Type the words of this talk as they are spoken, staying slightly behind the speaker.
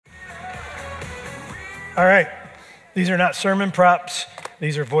All right, these are not sermon props.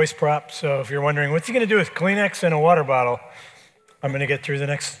 These are voice props. So if you're wondering, what's he going to do with Kleenex and a water bottle? I'm going to get through the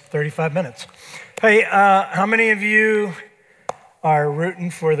next 35 minutes. Hey, how many of you are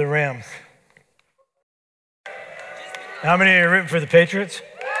rooting for the Rams? How many are rooting for the Patriots?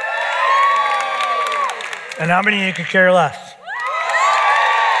 And how many of you could care less?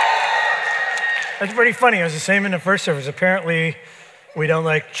 That's pretty funny. It was the same in the first service. Apparently, we don't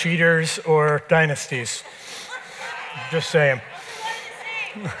like cheaters or dynasties. Just saying.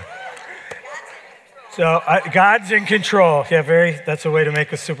 So God's in control. Yeah, that's a way to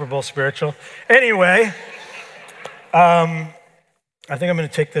make a Super Bowl spiritual. Anyway, I think I'm going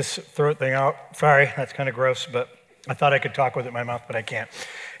to take this throat thing out. Sorry, that's kind of gross, but I thought I could talk with it in my mouth, but I can't.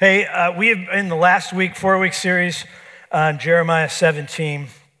 Hey, we have in the last week, 4-week series on Jeremiah 17.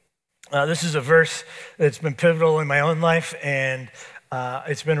 This is a verse that's been pivotal in my own life, and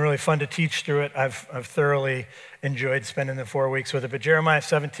it's been really fun to teach through it. I've thoroughly enjoyed spending the 4 weeks with it. But Jeremiah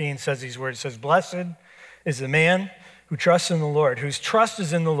 17 says these words. It says, "Blessed is the man who trusts in the Lord, whose trust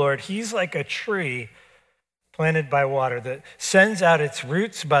is in the Lord. He's like a tree planted by water that sends out its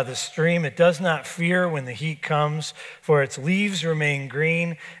roots by the stream. It does not fear when the heat comes, for its leaves remain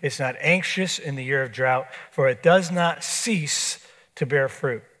green. It's not anxious in the year of drought, for it does not cease to bear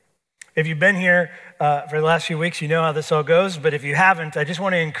fruit." If you've been here for the last few weeks, you know how this all goes. But if you haven't, I just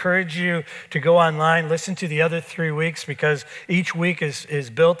want to encourage you to go online, listen to the other 3 weeks, because each week is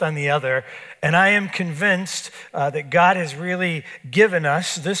built on the other. And I am convinced that God has really given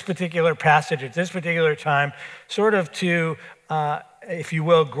us this particular passage at this particular time, sort of to, if you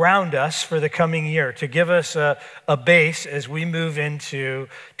will, ground us for the coming year, to give us a base as we move into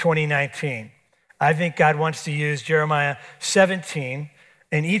 2019. I think God wants to use Jeremiah 17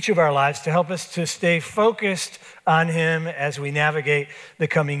 in each of our lives to help us to stay focused on him as we navigate the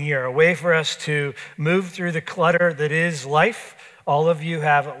coming year, a way for us to move through the clutter that is life. All of you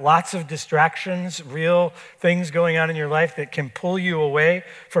have lots of distractions, real things going on in your life that can pull you away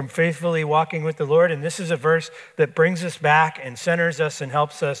from faithfully walking with the Lord. And this is a verse that brings us back and centers us and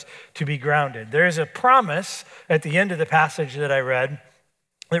helps us to be grounded. There's a promise at the end of the passage that I read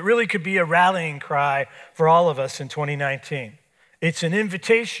that really could be a rallying cry for all of us in 2019. It's an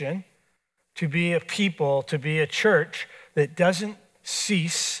invitation to be a people, to be a church that doesn't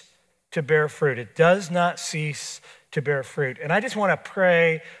cease to bear fruit. It does not cease to bear fruit. And I just want to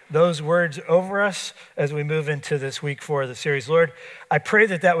pray those words over us as we move into this week 4 of the series. Lord, I pray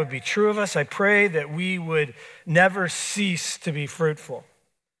that that would be true of us. I pray that we would never cease to be fruitful,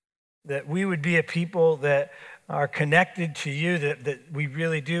 that we would be a people that are connected to you, that we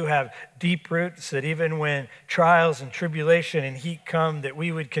really do have deep roots, that even when trials and tribulation and heat come, that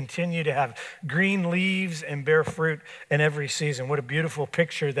we would continue to have green leaves and bear fruit in every season. What a beautiful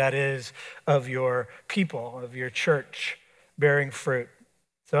picture that is of your people, of your church bearing fruit.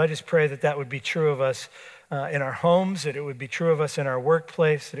 So I just pray that that would be true of us in our homes, that it would be true of us in our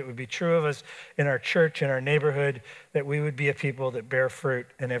workplace, that it would be true of us in our church, in our neighborhood, that we would be a people that bear fruit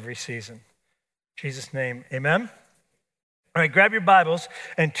in every season. In Jesus' name, amen. All right, grab your Bibles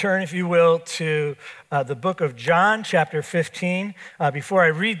and turn, if you will, to the book of John, chapter 15. Before I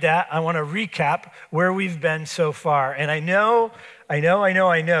read that, I want to recap where we've been so far. And I know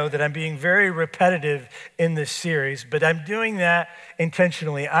that I'm being very repetitive in this series, but I'm doing that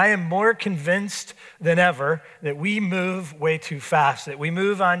intentionally. I am more convinced than ever that we move way too fast, that we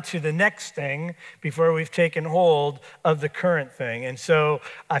move on to the next thing before we've taken hold of the current thing. And so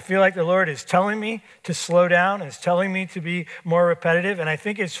I feel like the Lord is telling me to slow down, is telling me to be more repetitive, and I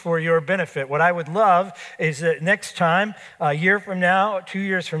think it's for your benefit. What I would love is that next time, a year from now, 2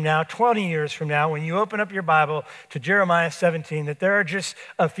 years from now, 20 years from now, when you open up your Bible to Jeremiah 17, that there are just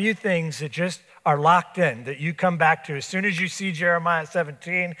a few things that just are locked in, that you come back to as soon as you see Jeremiah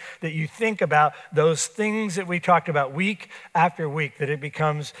 17, that you think about those things that we talked about week after week, that it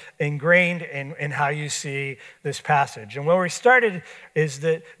becomes ingrained in how you see this passage. And where we started is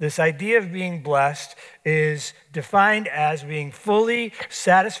that this idea of being blessed is defined as being fully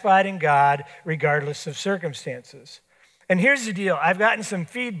satisfied in God regardless of circumstances. And here's the deal. I've gotten some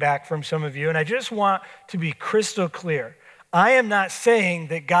feedback from some of you, and I just want to be crystal clear. I am not saying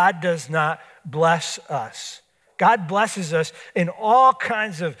that God does not bless us. God blesses us in all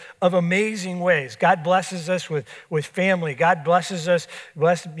kinds of amazing ways. God blesses us with family. God blesses us,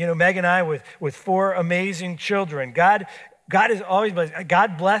 Meg and I with 4 amazing children. God is always blessed.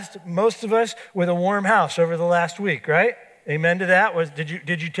 God blessed most of us with a warm house over the last week, right? Amen to that.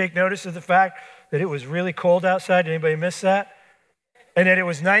 Did you take notice of the fact that it was really cold outside? Did anybody miss that? And that it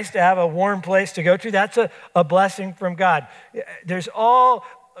was nice to have a warm place to go to. That's a blessing from God. There's all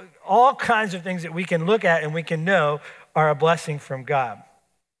all kinds of things that we can look at and we can know are a blessing from God,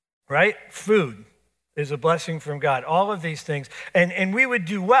 right? Food is a blessing from God. All of these things. And we would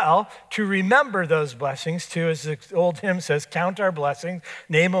do well to remember those blessings too, as the old hymn says, count our blessings,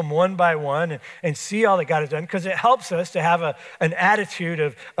 name them one by one, and see all that God has done, because it helps us to have an attitude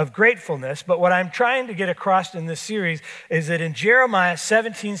of gratefulness. But what I'm trying to get across in this series is that in Jeremiah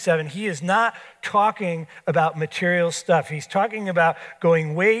 17:7, he is not talking about material stuff. He's talking about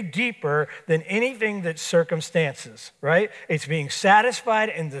going way deeper than anything that's circumstances, right? It's being satisfied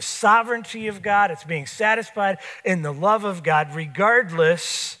in the sovereignty of God. It's being satisfied in the love of God,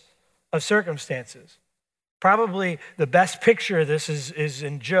 regardless of circumstances. Probably the best picture of this is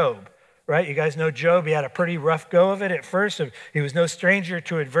in Job, right? You guys know Job. He had a pretty rough go of it at first. He was no stranger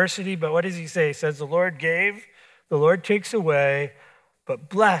to adversity, but what does he say? He says, the Lord gave, the Lord takes away, but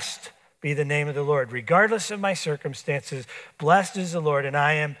blessed be the name of the Lord. Regardless of my circumstances, blessed is the Lord, and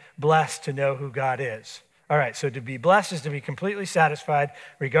I am blessed to know who God is. All right, so to be blessed is to be completely satisfied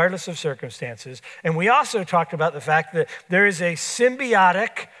regardless of circumstances. And we also talked about the fact that there is a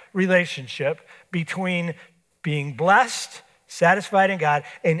symbiotic relationship between being blessed, satisfied in God,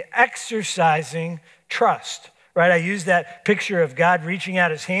 and exercising trust. Right, I used that picture of God reaching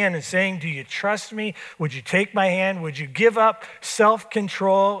out his hand and saying, do you trust me? Would you take my hand? Would you give up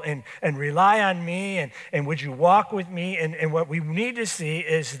self-control and rely on me? And would you walk with me? And what we need to see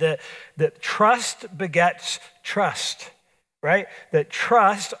is that trust begets trust, right? That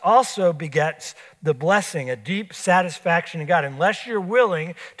trust also begets the blessing, a deep satisfaction in God. Unless you're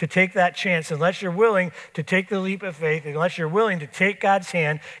willing to take that chance, unless you're willing to take the leap of faith, unless you're willing to take God's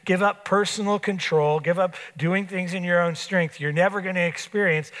hand, give up personal control, give up doing things in your own strength, you're never going to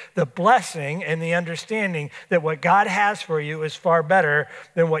experience the blessing and the understanding that what God has for you is far better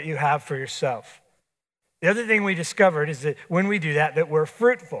than what you have for yourself. The other thing we discovered is that when we do that we're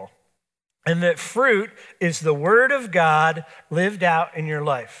fruitful. And that fruit is the word of God lived out in your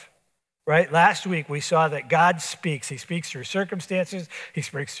life. Right? Last week, we saw that God speaks. He speaks through circumstances. He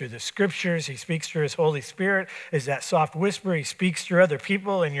speaks through the scriptures. He speaks through his Holy Spirit as that soft whisper. He speaks through other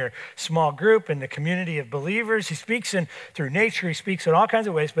people in your small group, in the community of believers. He speaks through nature. He speaks in all kinds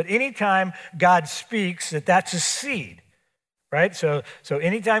of ways. But anytime God speaks, that's a seed. Right? So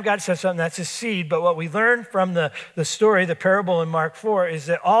anytime God says something, that's a seed. But what we learn from the story, the parable in Mark 4, is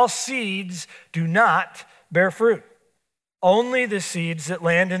that all seeds do not bear fruit. Only the seeds that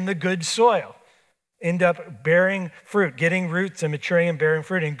land in the good soil end up bearing fruit, getting roots and maturing and bearing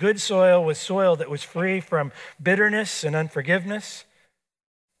fruit. And good soil was soil that was free from bitterness and unforgiveness.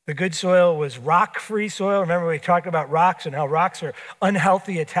 The good soil was rock-free soil. Remember, we talked about rocks and how rocks are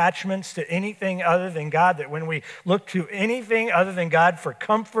unhealthy attachments to anything other than God, that when we look to anything other than God for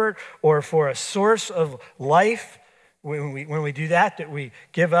comfort or for a source of life, when we do that we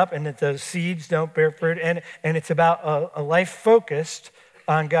give up and that those seeds don't bear fruit. And it's about a life focused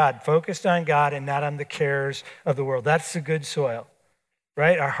on God and not on the cares of the world. That's the good soil,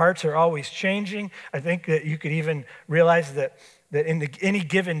 right? Our hearts are always changing. I think that you could even realize that in any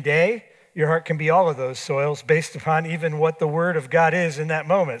given day, your heart can be all of those soils based upon even what the word of God is in that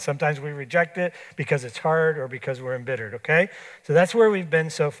moment. Sometimes we reject it because it's hard or because we're embittered, okay? So that's where we've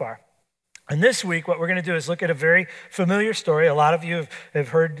been so far. And this week, what we're going to do is look at a very familiar story. A lot of you have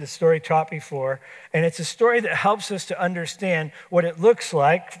heard the story taught before. And it's a story that helps us to understand what it looks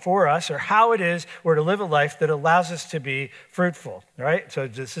like for us, or how it is we're to live a life that allows us to be fruitful, right? So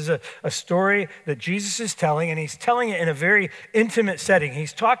this is a story that Jesus is telling, and he's telling it in a very intimate setting.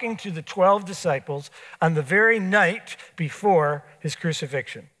 He's talking to the 12 disciples on the very night before his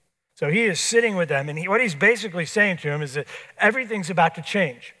crucifixion. So he is sitting with them, and what he's basically saying to them is that everything's about to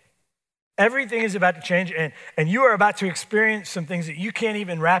change. Everything is about to change, and you are about to experience some things that you can't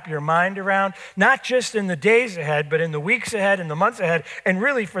even wrap your mind around, not just in the days ahead, but in the weeks ahead and the months ahead, and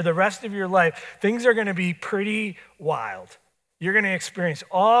really for the rest of your life. Things are going to be pretty wild. You're going to experience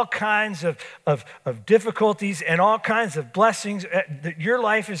all kinds of difficulties and all kinds of blessings. Your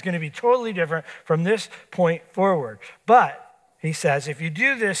life is going to be totally different from this point forward. But, he says, if you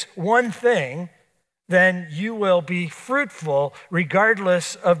do this one thing, then you will be fruitful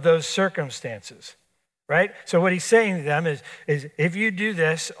regardless of those circumstances, right? So what he's saying to them is if you do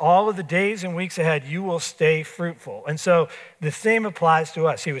this, all of the days and weeks ahead, you will stay fruitful. And so the same applies to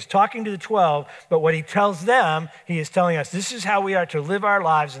us. He was talking to the 12, but what he tells them, he is telling us, this is how we are to live our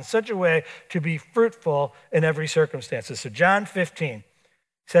lives in such a way to be fruitful in every circumstance. So John 15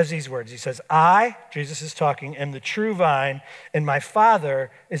 says these words. He says, I, Jesus is talking, am the true vine, and my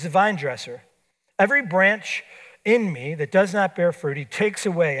Father is the vine dresser. Every branch in me that does not bear fruit, he takes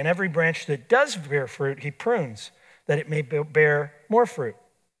away. And every branch that does bear fruit, he prunes, that it may bear more fruit.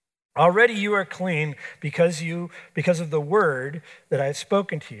 Already you are clean because of the word that I have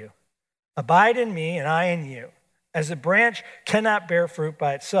spoken to you. Abide in me and I in you. As a branch cannot bear fruit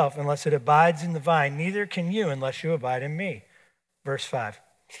by itself unless it abides in the vine, neither can you unless you abide in me. Verse 5.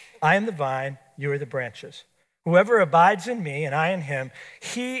 I am the vine, you are the branches. Whoever abides in me and I in him,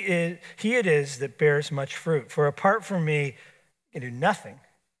 he it is that bears much fruit. For apart from me, you do nothing.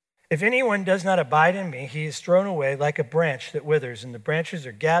 If anyone does not abide in me, he is thrown away like a branch that withers, and the branches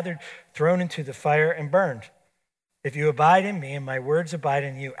are gathered, thrown into the fire, and burned. If you abide in me and my words abide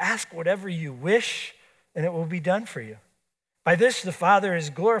in you, ask whatever you wish, and it will be done for you. By this the Father is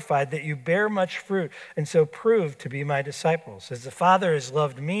glorified, that you bear much fruit, and so prove to be my disciples. As the Father has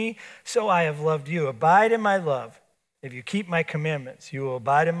loved me, so I have loved you. Abide in my love. If you keep my commandments, you will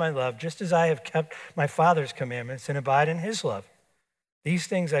abide in my love, just as I have kept my Father's commandments and abide in his love. These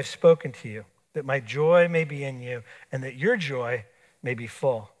things I've spoken to you, that my joy may be in you, and that your joy may be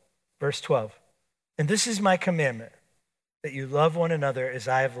full. Verse 12. And this is my commandment, that you love one another as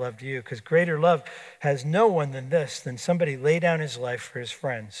I have loved you, because greater love has no one than somebody lay down his life for his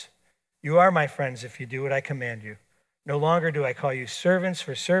friends. You are my friends if you do what I command you. No longer do I call you servants,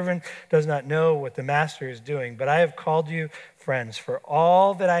 for servant does not know what the master is doing, but I have called you friends, for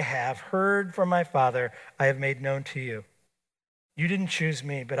all that I have heard from my Father I have made known to you. You didn't choose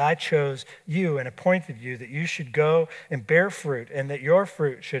me, but I chose you and appointed you that you should go and bear fruit, and that your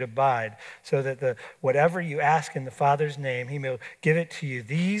fruit should abide, so that whatever you ask in the Father's name, he may give it to you.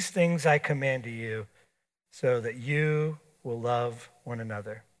 These things I command to you, so that you will love one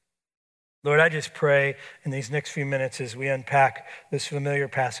another. Lord, I just pray in these next few minutes as we unpack this familiar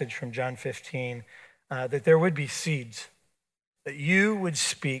passage from John 15, that there would be seeds, that you would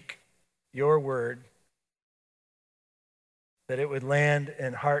speak your word, that it would land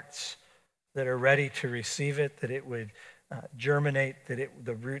in hearts that are ready to receive it, that it would germinate, that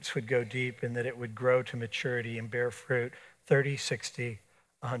the roots would go deep, and that it would grow to maturity and bear fruit 30, 60,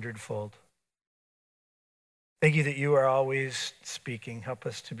 100-fold. Thank you that you are always speaking. Help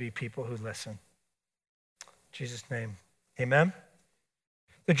us to be people who listen. In Jesus' name, amen.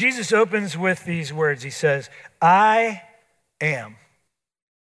 So Jesus opens with these words. He says, I am.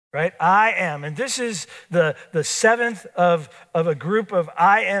 Right? I am. And this is the seventh of a group of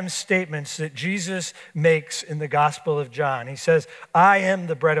I am statements that Jesus makes in the Gospel of John. He says, I am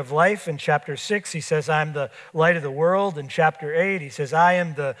the bread of life in chapter 6. He says, I'm the light of the world in chapter 8. He says, I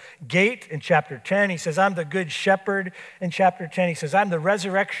am the gate in chapter 10. He says, I'm the good shepherd in chapter 10. He says, I'm the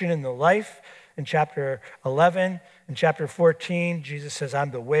resurrection and the life in chapter 11. In chapter 14, Jesus says,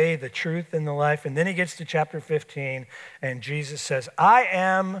 I'm the way, the truth, and the life. And then he gets to chapter 15, and Jesus says, I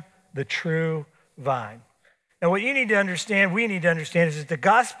am the true vine. Now, what you need to understand, we need to understand, is that the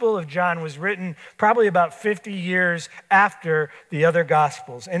Gospel of John was written probably about 50 years after the other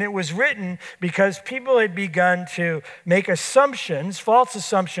Gospels. And it was written because people had begun to make assumptions, false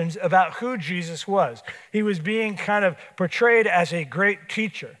assumptions, about who Jesus was. He was being kind of portrayed as a great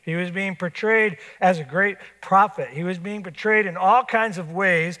teacher. He was being portrayed as a great prophet. He was being portrayed in all kinds of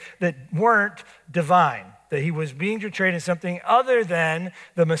ways that weren't divine, that he was being portrayed as something other than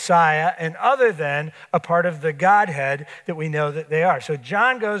the Messiah and other than a part of the Godhead that we know that they are. So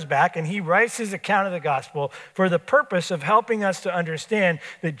John goes back and he writes his account of the gospel for the purpose of helping us to understand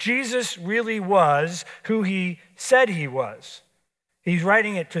that Jesus really was who he said he was. He's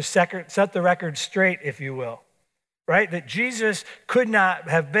writing it to set the record straight, if you will. Right? That Jesus could not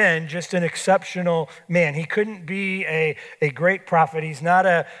have been just an exceptional man. He couldn't be a great prophet. He's not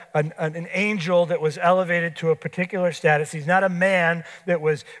an angel that was elevated to a particular status. He's not a man that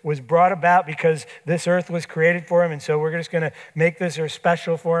was brought about because this earth was created for him, and so we're just going to make this earth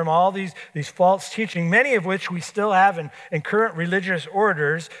special for him. All these false teaching, many of which we still have in current religious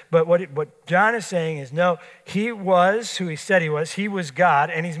orders, but what John is saying is, no, he was who he said he was. He was God,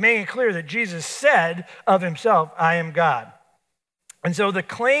 and he's making it clear that Jesus said of himself, I am God. And so the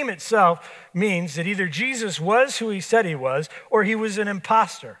claim itself means that either Jesus was who he said he was, or he was an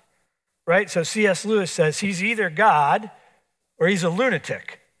imposter, right? So C.S. Lewis says he's either God or he's a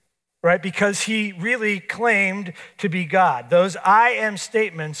lunatic, right? Because he really claimed to be God. Those I am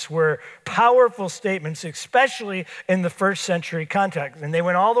statements were powerful statements, especially in the first century context. And they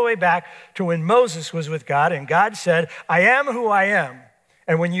went all the way back to when Moses was with God, and God said, I am who I am.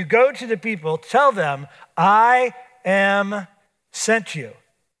 And when you go to the people, tell them, I am sent you.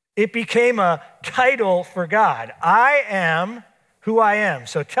 It became a title for God. I am who I am.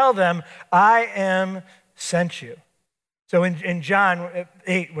 So tell them, I am sent you. So in John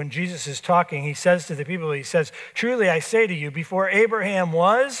 8, when Jesus is talking, he says to the people, he says, truly I say to you, before Abraham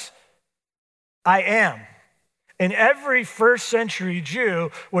was, I am. And every first century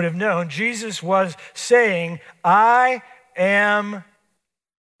Jew would have known Jesus was saying, I am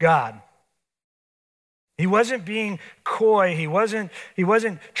God. He wasn't being coy. He wasn't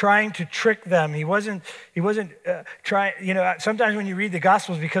trying to trick them. He wasn't trying, sometimes when you read the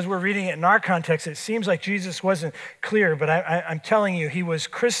Gospels, because we're reading it in our context, it seems like Jesus wasn't clear, but I'm telling you, he was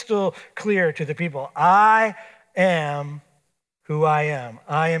crystal clear to the people. I am who I am.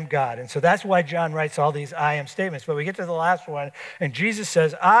 I am God. And so that's why John writes all these I am statements. But we get to the last one, and Jesus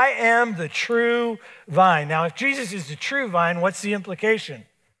says, I am the true vine. Now, if Jesus is the true vine, what's the implication?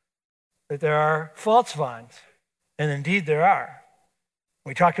 That there are false vines. And indeed there are.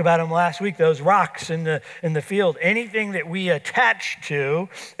 We talked about them last week, those rocks in the field. Anything that we attach to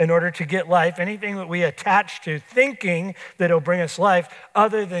in order to get life, anything that we attach to thinking that it'll bring us life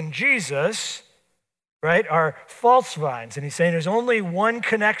other than Jesus, right, are false vines. And he's saying there's only one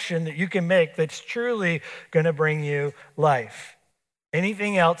connection that you can make that's truly going to bring you life.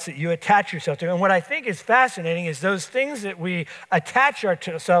 Anything else that you attach yourself to. And what I think is fascinating is those things that we attach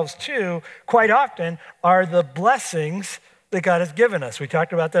ourselves to quite often are the blessings that God has given us. We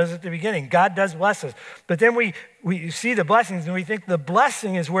talked about those at the beginning. God does bless us. But then we see the blessings and we think the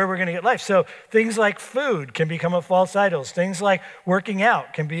blessing is where we're going to get life. So things like food can become a false idol. Things like working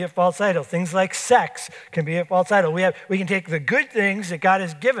out can be a false idol. Things like sex can be a false idol. We can take the good things that God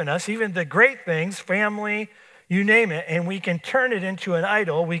has given us, even the great things, family, you name it, and we can turn it into an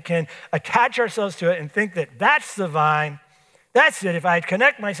idol. We can attach ourselves to it and think that that's the vine. That's it. If I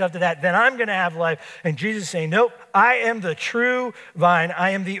connect myself to that, then I'm going to have life. And Jesus is saying, nope, I am the true vine.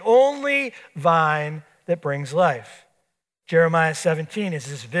 I am the only vine that brings life. Jeremiah 17 is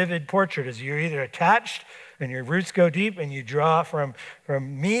this vivid portrait as you're either attached and your roots go deep and you draw from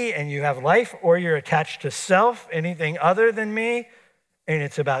me and you have life, or you're attached to self, anything other than me, and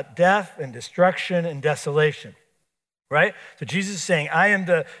it's about death and destruction and desolation. Right? So Jesus is saying, I am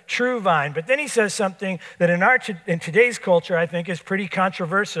the true vine. But then he says something that in today's culture, I think is pretty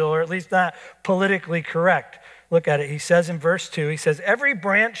controversial, or at least not politically correct. Look at it. He says in verse 2, he says, every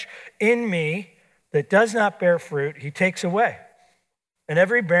branch in me that does not bear fruit, he takes away. And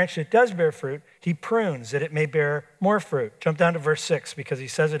every branch that does bear fruit, he prunes that it may bear more fruit. Jump down to verse 6 because he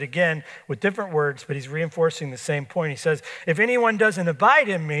says it again with different words, but he's reinforcing the same point. He says, if anyone doesn't abide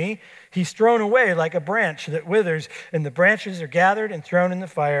in me, he's thrown away like a branch that withers, and the branches are gathered and thrown in the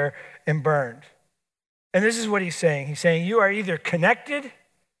fire and burned. And this is what he's saying. He's saying you are either connected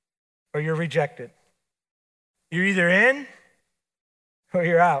or you're rejected. You're either in or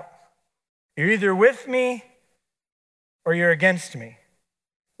you're out. You're either with me or you're against me.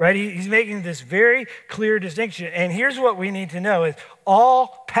 Right? He's making this very clear distinction. And here's what we need to know is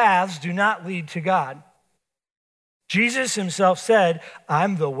all paths do not lead to God. Jesus himself said,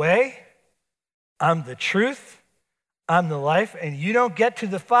 I'm the way, I'm the truth, I'm the life, and you don't get to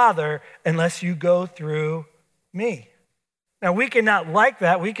the Father unless you go through me. Now, we cannot like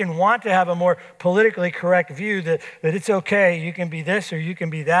that. We can want to have a more politically correct view that it's okay, you can be this or you can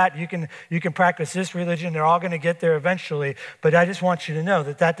be that, you can practice this religion, they're all going to get there eventually. But I just want you to know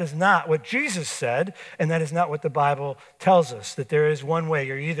that that is not what Jesus said, and that is not what the Bible tells us, that there is one way.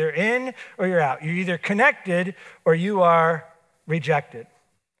 You're either in or you're out. You're either connected or you are rejected.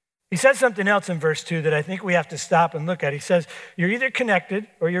 He says something else in verse 2 that I think we have to stop and look at. He says, you're either connected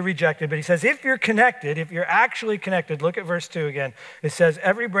or you're rejected. But he says, if you're connected, if you're actually connected, look at verse 2 again. It says,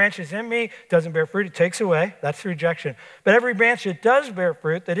 every branch that's in me doesn't bear fruit, it takes away. That's rejection. But every branch that does bear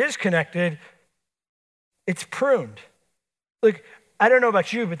fruit, that is connected, it's pruned. Look, I don't know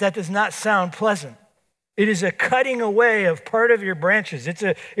about you, but that does not sound pleasant. It is a cutting away of part of your branches. It's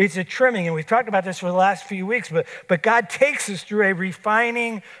a trimming, and we've talked about this for the last few weeks, but God takes us through a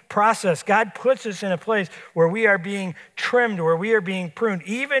refining process. God puts us in a place where we are being trimmed, where we are being pruned.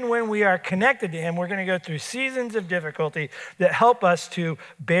 Even when we are connected to him, we're going to go through seasons of difficulty that help us to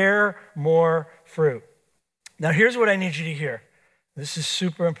bear more fruit. Now, here's what I need you to hear. This is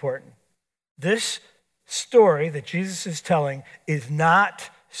super important. This story that Jesus is telling is not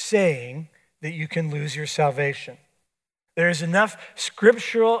saying that you can lose your salvation. There is enough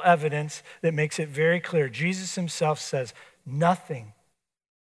scriptural evidence that makes it very clear. Jesus himself says, nothing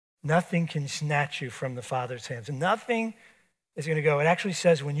can snatch you from the Father's hands. Nothing is going to go. It actually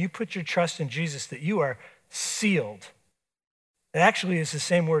says when you put your trust in Jesus that you are sealed. It actually is the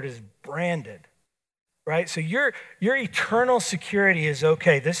same word as branded. Right? So your eternal security is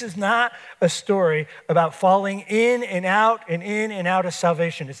okay. This is not a story about falling in and out of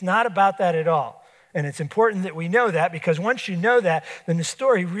salvation. It's not about that at all. And it's important that we know that, because once you know that, then the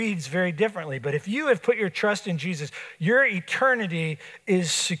story reads very differently. But if you have put your trust in Jesus, your eternity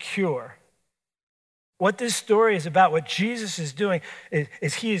is secure. What this story is about, what Jesus is doing,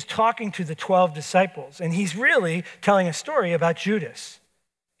 is he is talking to the 12 disciples, and he's really telling a story about Judas.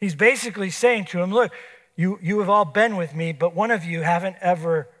 He's basically saying to him, look, you have all been with me, but one of you haven't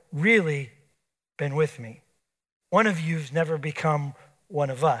ever really been with me. One of you's never become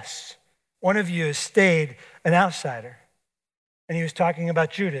one of us. One of you has stayed an outsider. And he was talking about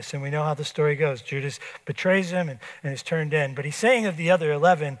Judas, and we know how the story goes. Judas betrays him and is turned in. But he's saying of the other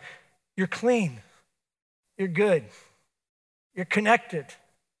 11, you're clean. You're good. You're connected.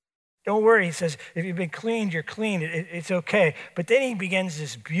 Don't worry. He says, if you've been cleaned, you're clean. It's okay. But then he begins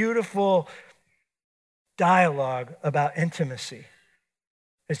this beautiful dialogue about intimacy.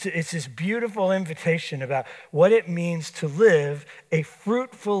 It's this beautiful invitation about what it means to live a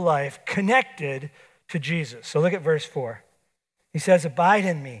fruitful life connected to Jesus. So look at verse 4. He says, abide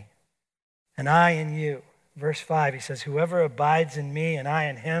in me, and I in you. Verse 5, he says, whoever abides in me and I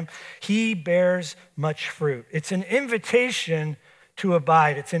in him, he bears much fruit. It's an invitation to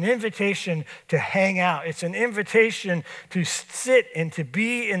abide. It's an invitation to hang out. It's an invitation to sit and to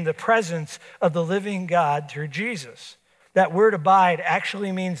be in the presence of the living God through Jesus. That word abide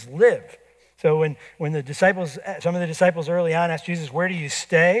actually means live. So when the disciples, some of the disciples early on asked Jesus, where do you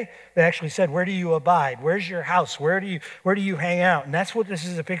stay? They actually said, where do you abide? Where's your house? Where do you hang out? And that's what this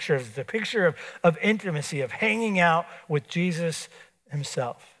is a picture of. It's a picture of intimacy, of hanging out with Jesus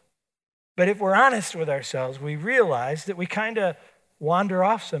himself. But if we're honest with ourselves, we realize that we kind of wander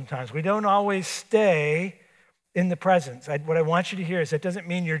off sometimes. We don't always stay in the presence. What I want you to hear is that doesn't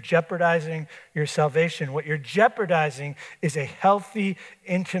mean you're jeopardizing your salvation. What you're jeopardizing is a healthy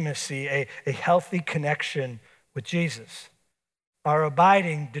intimacy, a healthy connection with Jesus. Our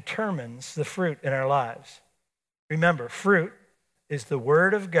abiding determines the fruit in our lives. Remember, fruit is the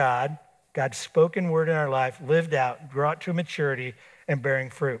word of God, God's spoken word in our life, lived out, brought to maturity, and bearing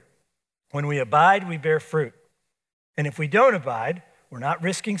fruit. When we abide, we bear fruit. And if we don't abide, we're not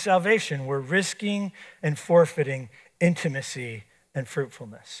risking salvation. We're risking and forfeiting intimacy and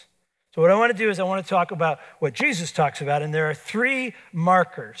fruitfulness. So what I want to do is I want to talk about what Jesus talks about, and there are three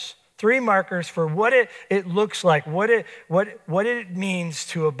markers for what it looks like, what it means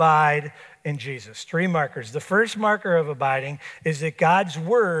to abide in Jesus. Three markers. The first marker of abiding is that God's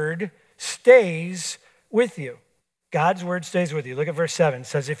word stays with you. God's word stays with you. Look at verse 7. It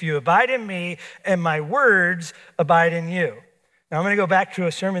says, if you abide in me and my words abide in you. Now, I'm going to go back to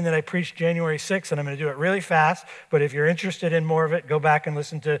a sermon that I preached January 6th, and I'm going to do it really fast. But if you're interested in more of it, go back and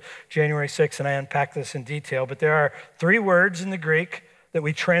listen to January 6th, and I unpack this in detail. But there are three words in the Greek that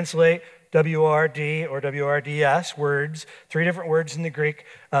we translate W-O-R-D or W-O-R-D-S, words, three different words in the Greek.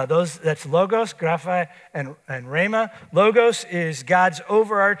 That's logos, graphe, and rhema. Logos is God's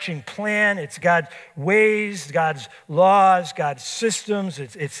overarching plan. It's God's ways, God's laws, God's systems.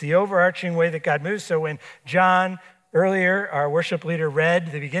 It's the overarching way that God moves. So when John earlier, our worship leader read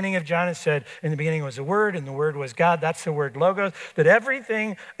the beginning of John and said, in the beginning was the Word, and the Word was God. That's the word logos, that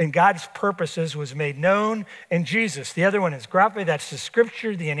everything in God's purposes was made known in Jesus. The other one is graphe. That's the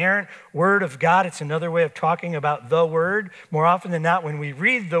scripture, the inerrant word of God. It's another way of talking about the Word. More often than not, when we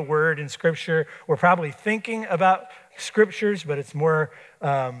read the Word in Scripture, we're probably thinking about Scriptures, but it's more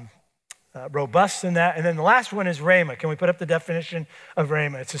robust than that. And then the last one is rhema. Can we put up the definition of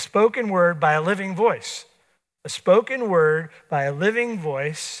rhema? It's a spoken word by a living voice. A spoken word by a living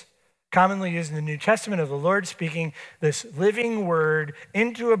voice, commonly used in the New Testament, of the Lord speaking this living word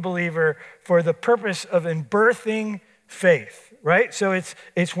into a believer for the purpose of birthing faith, right? So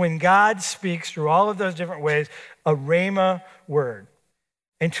it's when God speaks through all of those different ways, a rhema word.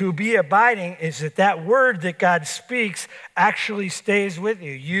 And to be abiding is that word that God speaks actually stays with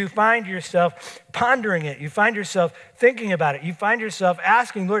you. You find yourself pondering it. You find yourself thinking about it. You find yourself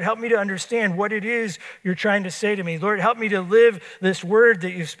asking, Lord, help me to understand what it is you're trying to say to me. Lord, help me to live this word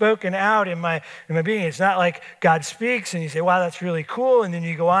that you've spoken out in my being. It's not like God speaks and you say, wow, that's really cool, and then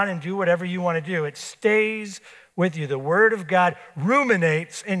you go on and do whatever you want to do. It stays with you. The word of God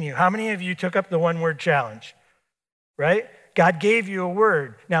ruminates in you. How many of you took up the one-word challenge, right? God gave you a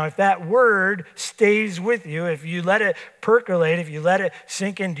word. Now, if that word stays with you, if you let it percolate, if you let it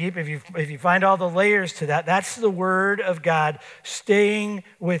sink in deep, if you find all the layers to that, that's the word of God staying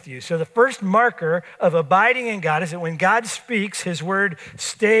with you. So the first marker of abiding in God is that when God speaks, his word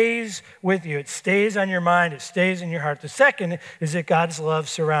stays with you. It stays on your mind. It stays in your heart. The second is that God's love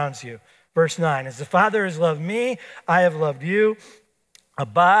surrounds you. Verse 9, as the Father has loved me, I have loved you.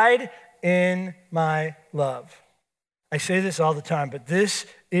 Abide in my love. I say this all the time, but this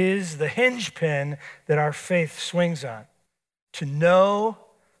is the hinge pin that our faith swings on. To know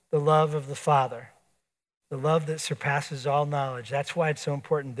the love of the Father. The love that surpasses all knowledge. That's why it's so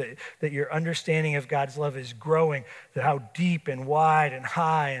important that your understanding of God's love is growing, that how deep and wide and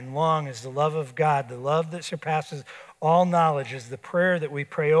high and long is the love of God. The love that surpasses all knowledge is the prayer that we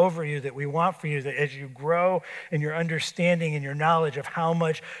pray over you, that we want for you, that as you grow in your understanding and your knowledge of how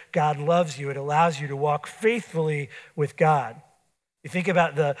much God loves you, it allows you to walk faithfully with God. You think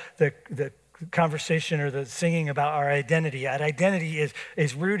about the conversation or the singing about our identity. That identity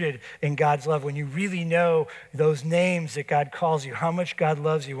is rooted in God's love. When you really know those names that God calls you, how much God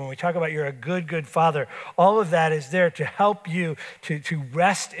loves you, when we talk about you're a good, good father, all of that is there to help you to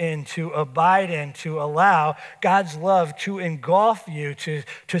rest in, to abide in, to allow God's love to engulf you,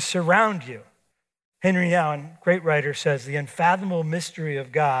 to surround you. Henry Nouwen, great writer, says, the unfathomable mystery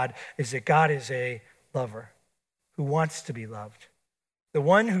of God is that God is a lover who wants to be loved. The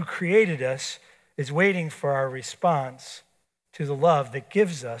one who created us is waiting for our response to the love that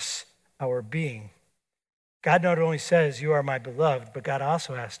gives us our being. God not only says, you are my beloved, but God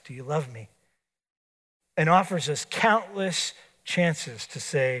also asks, do you love me? And offers us countless chances to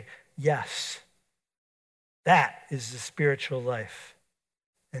say yes. That is the spiritual life.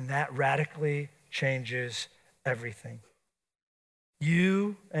 And that radically changes everything.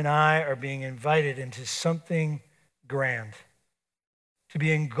 You and I are being invited into something grand. To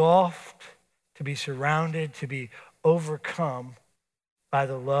be engulfed, to be surrounded, to be overcome by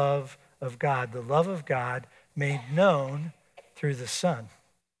the love of God. The love of God made known through the Son,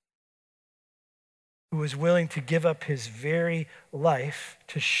 who was willing to give up his very life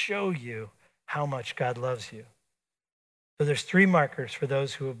to show you how much God loves you. So there's 3 markers for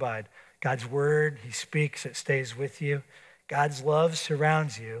those who abide. God's word, he speaks, it stays with you. God's love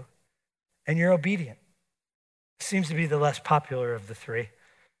surrounds you, and you're obedient. Seems to be the less popular of the 3,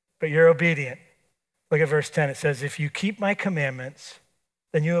 but you're obedient. Look at verse 10. It says, if you keep my commandments,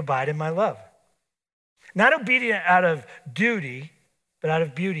 then you abide in my love. Not obedient out of duty, but out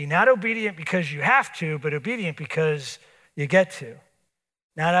of beauty. Not obedient because you have to, but obedient because you get to.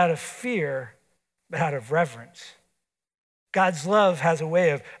 Not out of fear, but out of reverence. God's love has a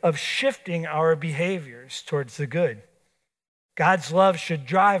way of shifting our behaviors towards the good. God's love should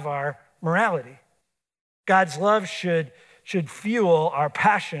drive our morality. God's love should fuel our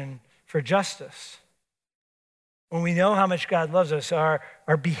passion for justice. When we know how much God loves us, our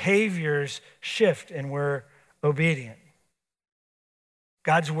behaviors shift and we're obedient.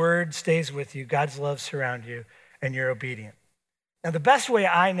 God's word stays with you, God's love surrounds you, and you're obedient. Now, the best way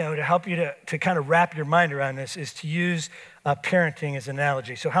I know to help you to kind of wrap your mind around this is to use parenting as an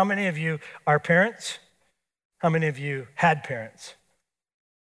analogy. So how many of you are parents? How many of you had parents?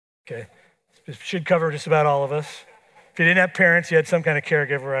 Okay. This should cover just about all of us. If you didn't have parents, you had some kind of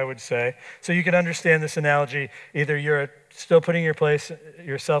caregiver, I would say. So you can understand this analogy. Either you're still putting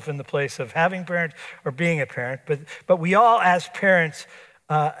yourself in the place of having parents or being a parent. But we all, as parents,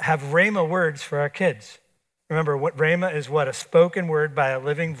 have rhema words for our kids. Remember, what rhema is what? A spoken word by a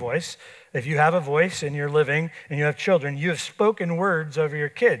living voice. If you have a voice and you're living and you have children, you have spoken words over your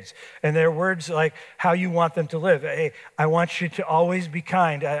kids. And they're words like how you want them to live. Hey, I want you to always be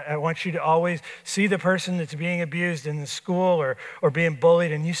kind. I want you to always see the person that's being abused in the school or being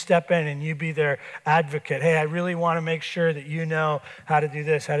bullied, and you step in and you be their advocate. Hey, I really want to make sure that you know how to do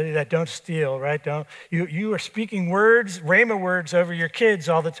this, how to do that. Don't steal, right? You are speaking words, rhema words over your kids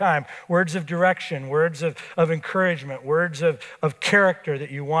all the time. Words of direction, words of encouragement, words of character that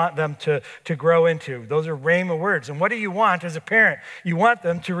you want them to grow into. Those are rhema words. And what do you want as a parent? You want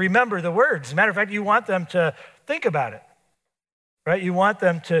them to remember the words. As a matter of fact, you want them to think about it, right? You want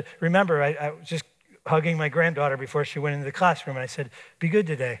them to remember. I was just hugging my granddaughter before she went into the classroom, and I said, be good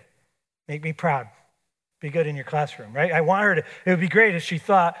today. Make me proud. Be good in your classroom, right? I want her to, it would be great if she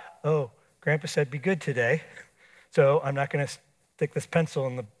thought, oh, Grandpa said be good today, so I'm not going to stick this pencil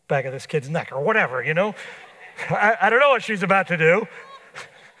in the back of this kid's neck or whatever, you know? I don't know what she's about to do.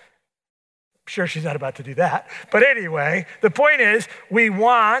 I'm sure she's not about to do that. But anyway, the point is we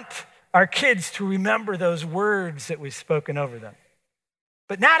want our kids to remember those words that we've spoken over them.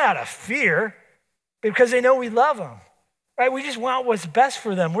 But not out of fear, because they know we love them. Right? We just want what's best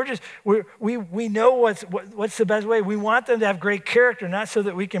for them. We know what's the best way. We want them to have great character, not so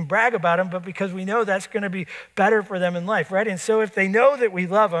that we can brag about them, but because we know that's going to be better for them in life, right? And so if they know that we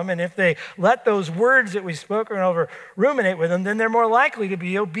love them, and if they let those words that we've spoken over ruminate with them, then they're more likely to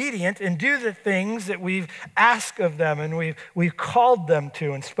be obedient and do the things that we've asked of them and we've called them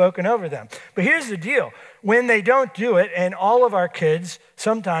to and spoken over them. But here's the deal. When they don't do it, and all of our kids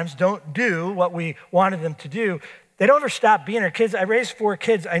sometimes don't do what we wanted them to do, they don't ever stop being our kids. I raised 4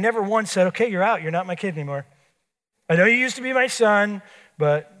 kids. I never once said, okay, you're out. You're not my kid anymore. I know you used to be my son,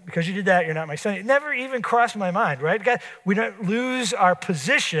 but because you did that, you're not my son. It never even crossed my mind, right? God, we don't lose our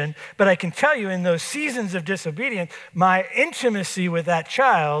position, but I can tell you in those seasons of disobedience, my intimacy with that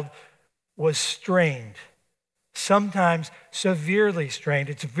child was strained, sometimes severely strained.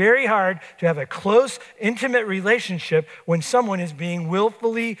 It's very hard to have a close, intimate relationship when someone is being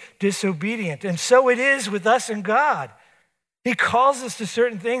willfully disobedient. And so it is with us and God. He calls us to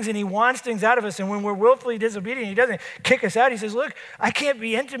certain things and he wants things out of us. And when we're willfully disobedient, he doesn't kick us out. He says, look, I can't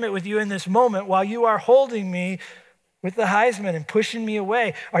be intimate with you in this moment while you are holding me with the Heisman and pushing me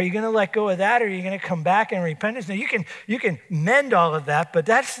away. Are you going to let go of that, or are you going to come back in repentance? Now, you can mend all of that, but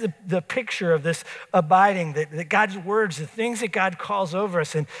that's the picture of this abiding, that God's words, the things that God calls over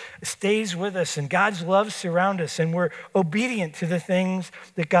us and stays with us, and God's love surround us, and we're obedient to the things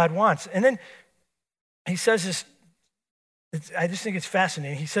that God wants. And then he says this, I just think it's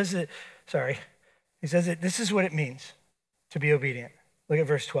fascinating. He says that this is what it means to be obedient. Look at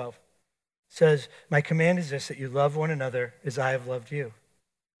verse 12. It says, my command is this, that you love one another as I have loved you.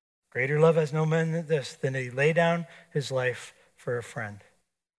 Greater love has no man than this, than he lay down his life for a friend.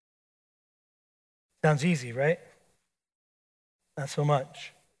 Sounds easy, right? Not so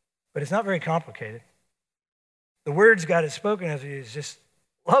much. But it's not very complicated. The words God has spoken of you is just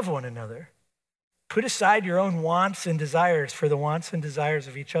love one another. Put aside your own wants and desires for the wants and desires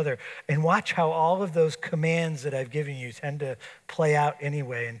of each other, and watch how all of those commands that I've given you tend to play out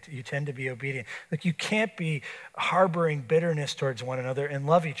anyway, and you tend to be obedient. Like, you can't be harboring bitterness towards one another and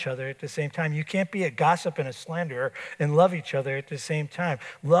love each other at the same time. You can't be a gossip and a slanderer and love each other at the same time.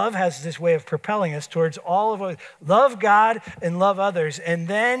 Love has this way of propelling us towards all of us. Love God and love others, and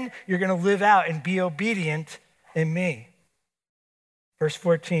then you're going to live out and be obedient in me. Verse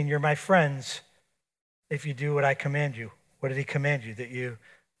 14, you're my friends if you do what I command you. What did he command you? That you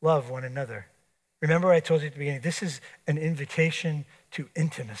love one another. Remember what I told you at the beginning? This is an invitation to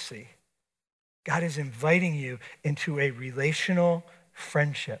intimacy. God is inviting you into a relational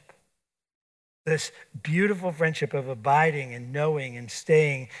friendship. This beautiful friendship of abiding and knowing and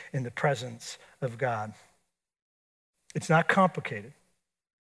staying in the presence of God. It's not complicated,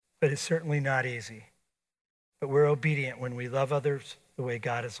 but it's certainly not easy. But we're obedient when we love others the way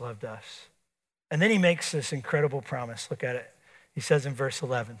God has loved us. And then he makes this incredible promise. Look at it. He says in verse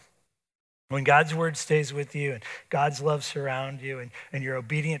 11, when God's word stays with you and God's love surrounds you and you're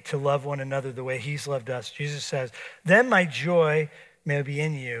obedient to love one another the way he's loved us, Jesus says, then my joy may be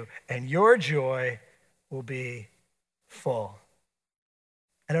in you and your joy will be full.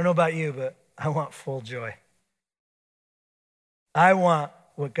 I don't know about you, but I want full joy. I want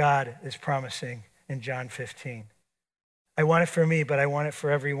what God is promising in John 15. I want it for me, but I want it for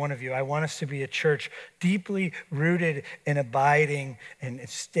every one of you. I want us to be a church deeply rooted in abiding and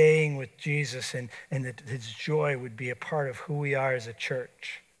staying with Jesus, and that his joy would be a part of who we are as a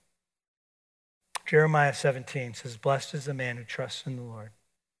church. Jeremiah 17 says, blessed is the man who trusts in the Lord.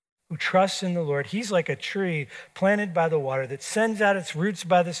 Who trusts in the Lord. He's like a tree planted by the water that sends out its roots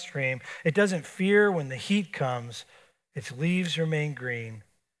by the stream. It doesn't fear when the heat comes. Its leaves remain green.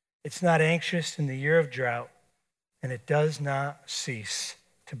 It's not anxious in the year of drought, and it does not cease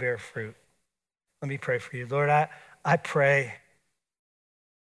to bear fruit. Let me pray for you. Lord, I pray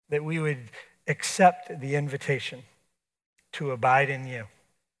that we would accept the invitation to abide in you.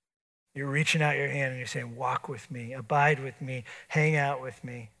 You're reaching out your hand and you're saying, walk with me, abide with me, hang out with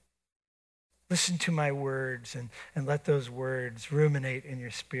me. Listen to my words and let those words ruminate in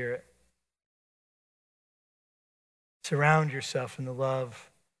your spirit. Surround yourself in the love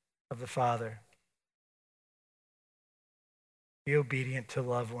of the Father. Be obedient to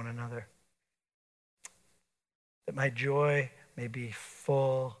love one another. That my joy may be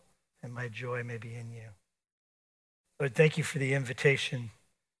full and my joy may be in you. Lord, thank you for the invitation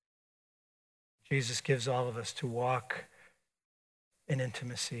Jesus gives all of us to walk in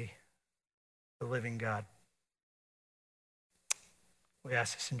intimacy with the living God. We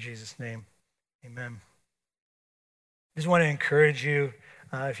ask this in Jesus' name. Amen. I just want to encourage you.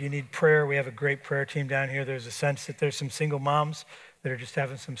 If you need prayer, we have a great prayer team down here. There's a sense that there's some single moms that are just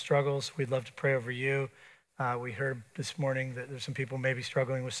having some struggles. We'd love to pray over you. We heard this morning that there's some people maybe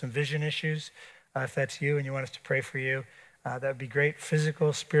struggling with some vision issues. If that's you and you want us to pray for you, that would be great.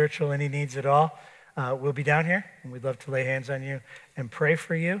 Physical, spiritual, any needs at all. We'll be down here, and we'd love to lay hands on you and pray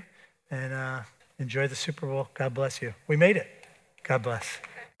for you. And enjoy the Super Bowl. God bless you. We made it. God bless.